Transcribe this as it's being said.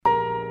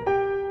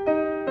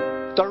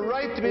the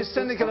right to be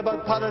cynical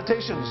about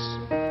politicians.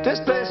 This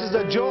place is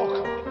a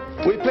joke.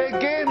 We play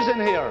games in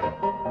here.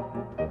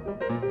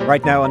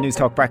 Right now on News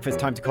Talk Breakfast,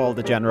 time to call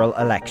the general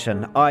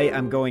election. I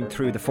am going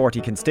through the 40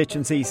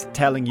 constituencies,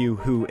 telling you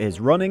who is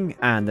running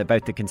and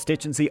about the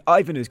constituency.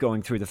 Ivan is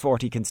going through the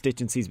 40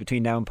 constituencies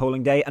between now and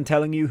polling day and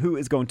telling you who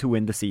is going to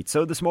win the seat.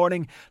 So this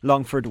morning,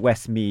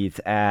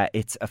 Longford-Westmeath.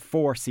 It's a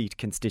 4-seat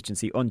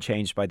constituency,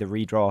 unchanged by the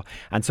redraw.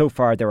 And so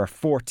far there are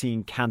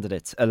 14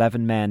 candidates,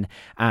 11 men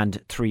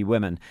and 3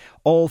 women.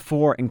 All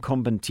 4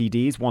 incumbent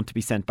TDs want to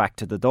be sent back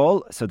to the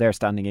Dáil, so they're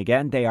standing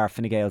again. They are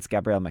Fine Gael's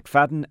Gabrielle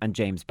McFadden and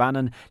James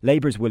Bannon,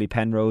 Labour's Willie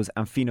Penrose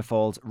and Fianna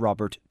Fáil's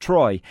Robert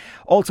Troy.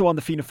 Also on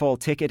the Fianna Fáil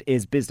ticket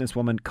is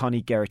businesswoman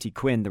Connie Geraghty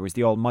Quinn. There was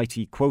the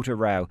almighty quota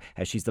row,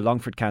 as she's the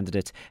Longford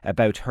candidate,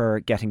 about her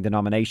getting the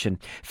nomination.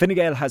 Fine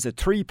Gael has a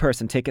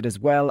 3-person ticket as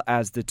well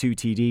as the 2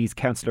 TDs.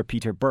 Councillor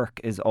Peter Burke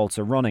is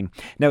also running.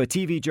 Now a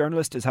TV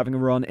journalist is having a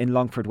run in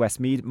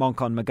Longford-Westmeath.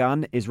 Moncon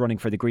McGann is running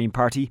for the Green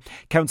Party.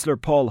 Councillor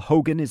Paul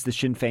Hogan is the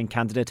Sinn Féin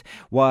candidate,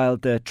 while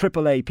the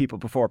AAA People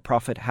Before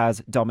Profit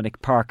has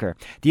Dominic Parker.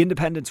 The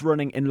independents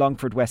running in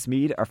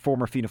Longford-Westmeath are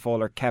former Fianna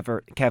Fáiler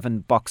Kevin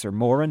Boxer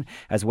Moran,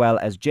 as well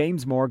as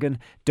James Morgan,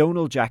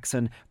 Donald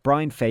Jackson,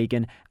 Brian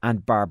Fagan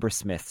and Barbara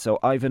Smith. So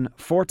Ivan,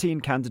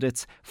 14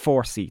 candidates,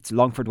 4 seats,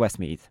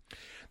 Longford-Westmeath.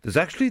 There's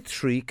actually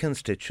 3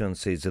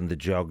 constituencies in the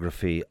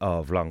geography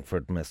of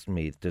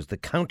Longford-Westmeath. There's the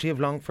county of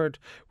Longford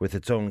with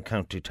its own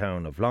county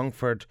town of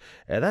Longford.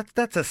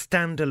 That's a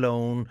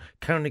standalone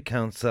county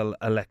council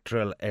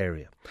electoral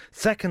area.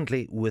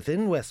 Secondly,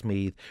 within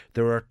Westmeath,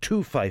 there are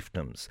 2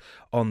 fiefdoms.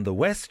 On the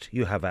west,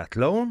 you have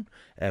Athlone,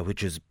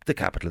 which is the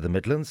capital of the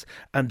Midlands,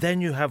 and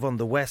then you have on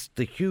the west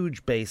the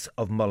huge base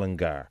of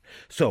Mullingar.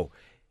 So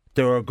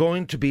there are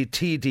going to be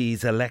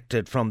TDs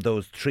elected from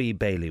those 3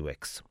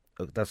 bailiwicks.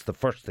 That's the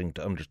first thing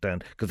to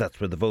understand, because that's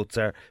where the votes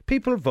are.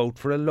 People vote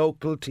for a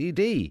local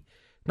TD.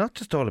 Not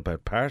just all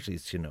about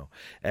parties, you know.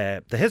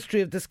 The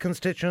history of this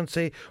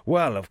constituency,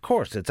 well, of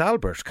course, it's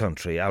Albert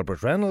country.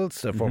 Albert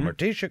Reynolds, the former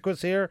Taoiseach,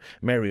 was here.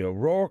 Mary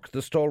O'Rourke,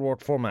 the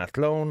stalwart from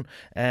Athlone.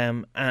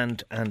 And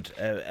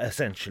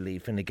essentially,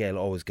 Fine Gael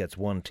always gets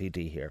 1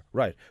 TD here.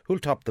 Right, who'll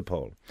top the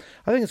poll?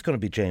 I think it's going to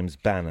be James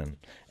Bannon.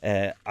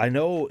 I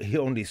know he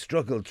only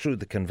struggled through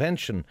the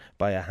convention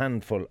by a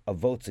handful of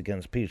votes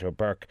against Peter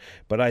Burke,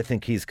 but I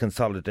think he's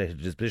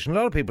consolidated his position. A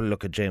lot of people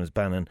look at James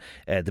Bannon,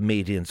 the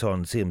media and so on,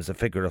 and see him as a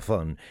figure of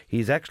fun.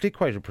 He's actually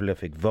quite a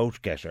prolific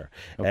vote getter,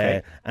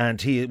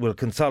 and he will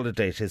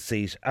consolidate his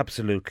seat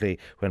absolutely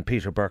when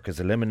Peter Burke has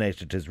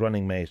eliminated his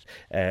running mate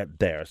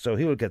there. So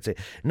he will get it.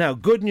 Now,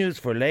 good news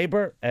for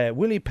Labour.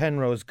 Willie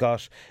Penrose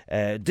got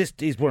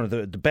he's one of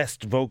the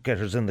best vote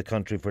getters in the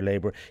country for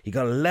Labour. He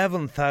got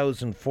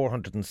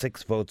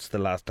 11,406 votes the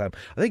last time.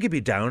 I think he'd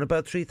be down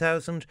about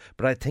 3,000,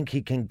 but I think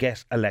he can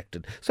get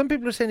elected. Some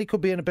people are saying he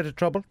could be in a bit of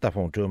trouble. That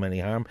won't do him any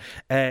harm.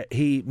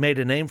 He made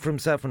a name for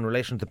himself in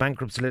relation to the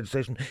bankruptcy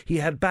legislation.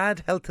 He had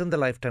bad health in the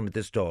lifetime of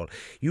this Dáil.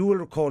 You will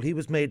recall he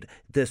was made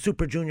the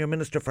Super Junior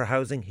Minister for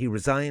Housing. He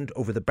resigned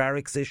over the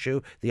barracks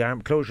issue,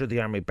 the closure of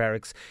the army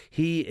barracks.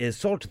 He is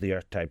salt of the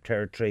earth type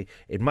territory.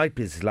 It might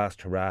be his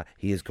last hurrah.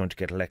 He is going to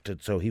get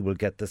elected, so he will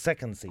get the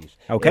 2nd seat,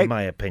 in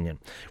my opinion.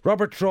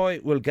 Robert Troy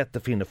will get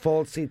the Fianna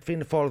Fáil seat.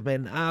 Fianna Fáil have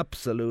made an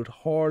absolute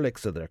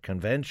Horlicks of their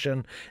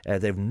convention.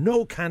 They've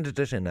no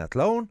candidate in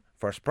Athlone.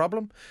 First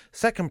problem.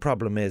 Second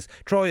problem is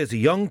Troy is a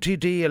young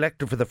TD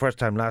elected for the first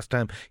time last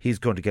time. He's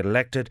going to get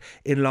elected.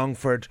 In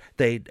Longford,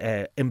 they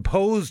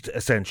imposed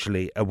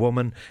essentially a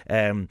woman.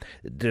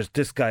 There's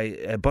this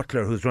guy,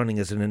 Butler, who's running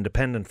as an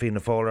independent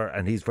Fianna Fáiler,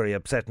 and he's very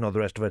upset and all the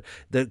rest of it.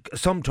 The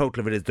sum total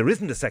of it is there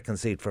isn't a 2nd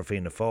seat for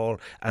Fianna Fáil,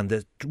 and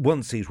the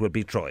 1 seat will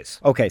be Troy's.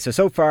 OK,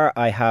 so far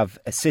I have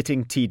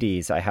sitting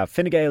TDs. I have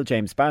Fine Gael,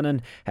 James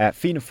Bannon,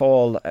 Fianna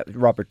Fáil,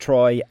 Robert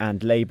Troy,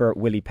 and Labour,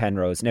 Willie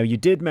Penrose. Now, you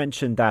did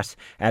mention that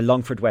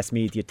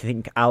Longford-Westmeath, you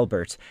think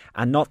Albert,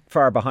 and not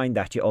far behind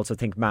that you also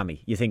think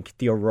Mammy, you think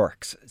the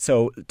O'Rourkes.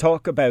 So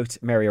talk about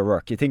Mary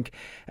O'Rourke. You think,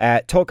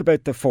 talk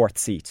about the 4th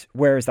seat.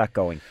 Where is that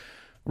going?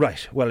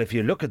 Right, well, if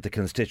you look at the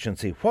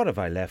constituency, what have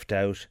I left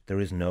out? There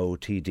is no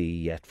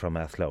TD yet from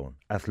Athlone.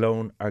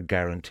 Athlone are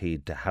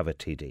guaranteed to have a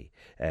TD.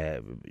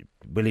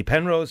 Willie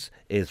Penrose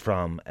is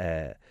from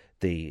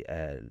the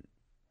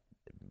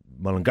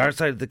Mullingar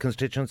side of the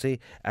constituency,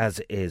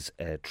 as is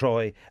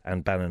Troy,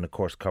 and Bannon, of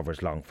course,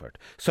 covers Longford.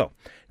 So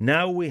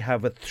now we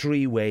have a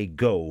 3-way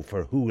go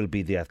for who will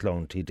be the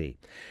Athlone TD.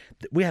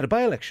 We had a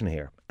by-election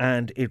here,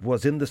 and it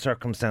was in the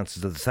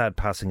circumstances of the sad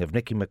passing of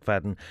Nicky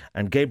McFadden,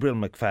 and Gabrielle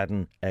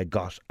McFadden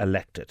got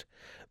elected.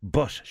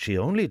 But she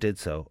only did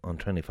so on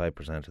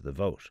 25% of the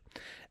vote.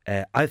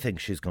 I think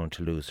she's going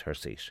to lose her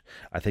seat.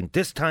 I think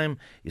this time,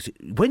 you see,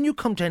 when you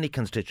come to any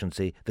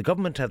constituency, the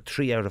government have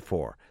 3 out of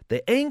 4.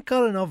 They ain't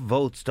got enough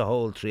votes to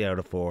hold 3 out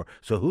of 4,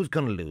 so who's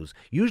going to lose?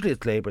 Usually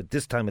it's Labour,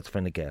 this time it's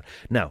Fine Gael.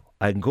 Now,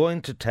 I'm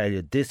going to tell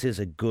you this is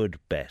a good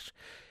bet.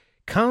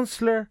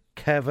 Councillor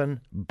Kevin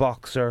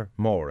Boxer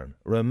Moran,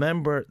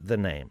 remember the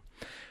name.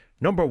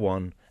 Number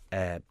 1,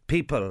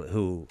 people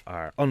who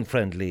are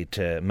unfriendly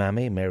to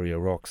Mammy, Mary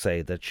O'Rourke,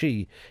 say that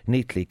she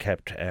neatly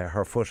kept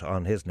her foot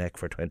on his neck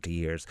for 20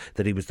 years,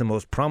 that he was the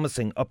most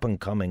promising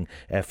up-and-coming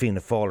Fianna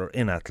Fáiler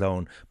in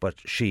Athlone, but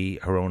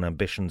her own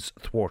ambitions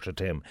thwarted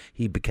him.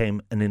 He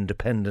became an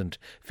independent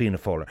Fianna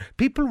Fáiler.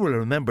 People will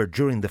remember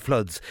during the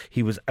floods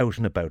he was out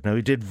and about. Now,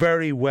 he did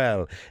very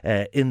well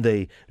in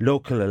the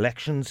local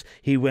elections.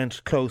 He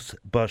went close,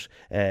 but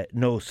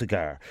no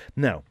cigar.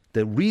 Now,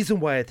 the reason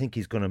why I think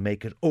he's going to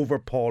make it over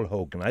Paul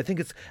Hogan, I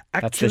think it's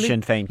actually... That's the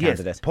Sinn Féin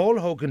candidate. Yes, Paul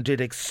Hogan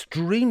did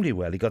extremely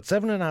well. He got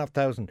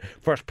 7,500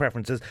 first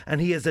preferences,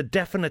 and he has a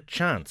definite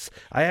chance.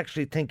 I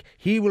actually think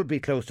he will be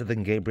closer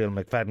than Gabriel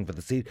McFadden for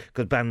the seat,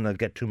 because Bannon will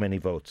get too many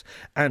votes.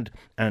 And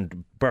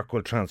Burke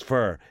will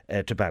transfer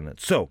to Bannon.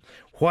 So,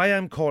 why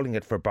I'm calling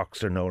it for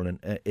Boxer Moran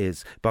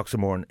is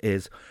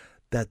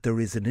that there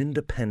is an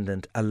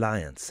independent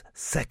alliance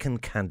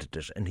second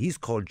candidate, and he's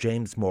called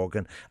James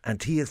Morgan,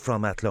 and he is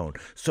from Athlone.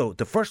 So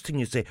the first thing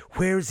you say,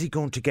 where is he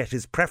going to get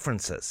his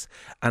preferences?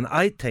 And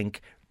I think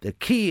the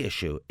key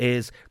issue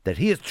is that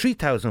he has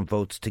 3,000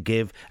 votes to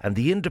give, and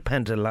the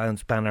Independent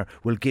Alliance banner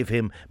will give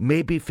him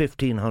maybe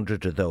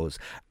 1,500 of those.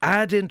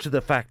 Add into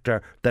the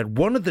factor that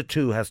one of the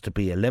two has to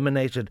be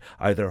eliminated,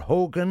 either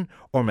Hogan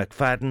or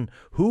McFadden.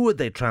 Who would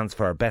they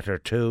transfer better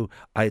to?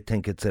 I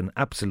think it's an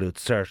absolute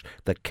cert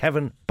that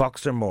Kevin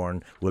Boxer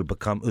Moran will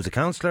become, who's a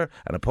councillor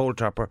and a poll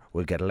topper,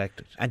 will get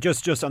elected. And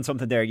just on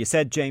something there, you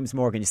said James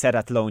Morgan, you said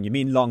Athlone, you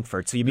mean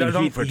Longford. So you mean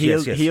Longford,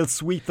 yes. He'll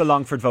sweep the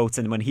Longford votes,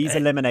 and when he's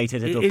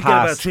eliminated, it'll he'll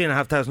pass. Get about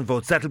 3,500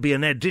 votes. That'll be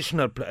an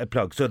additional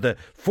plug. So the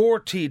 4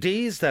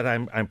 TDs that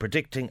I'm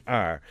predicting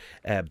are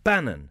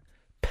Bannon,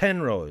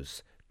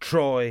 Penrose,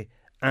 Troy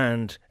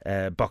and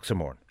Boxer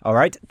Moran. All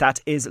right,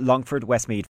 that is Longford-Westmeath.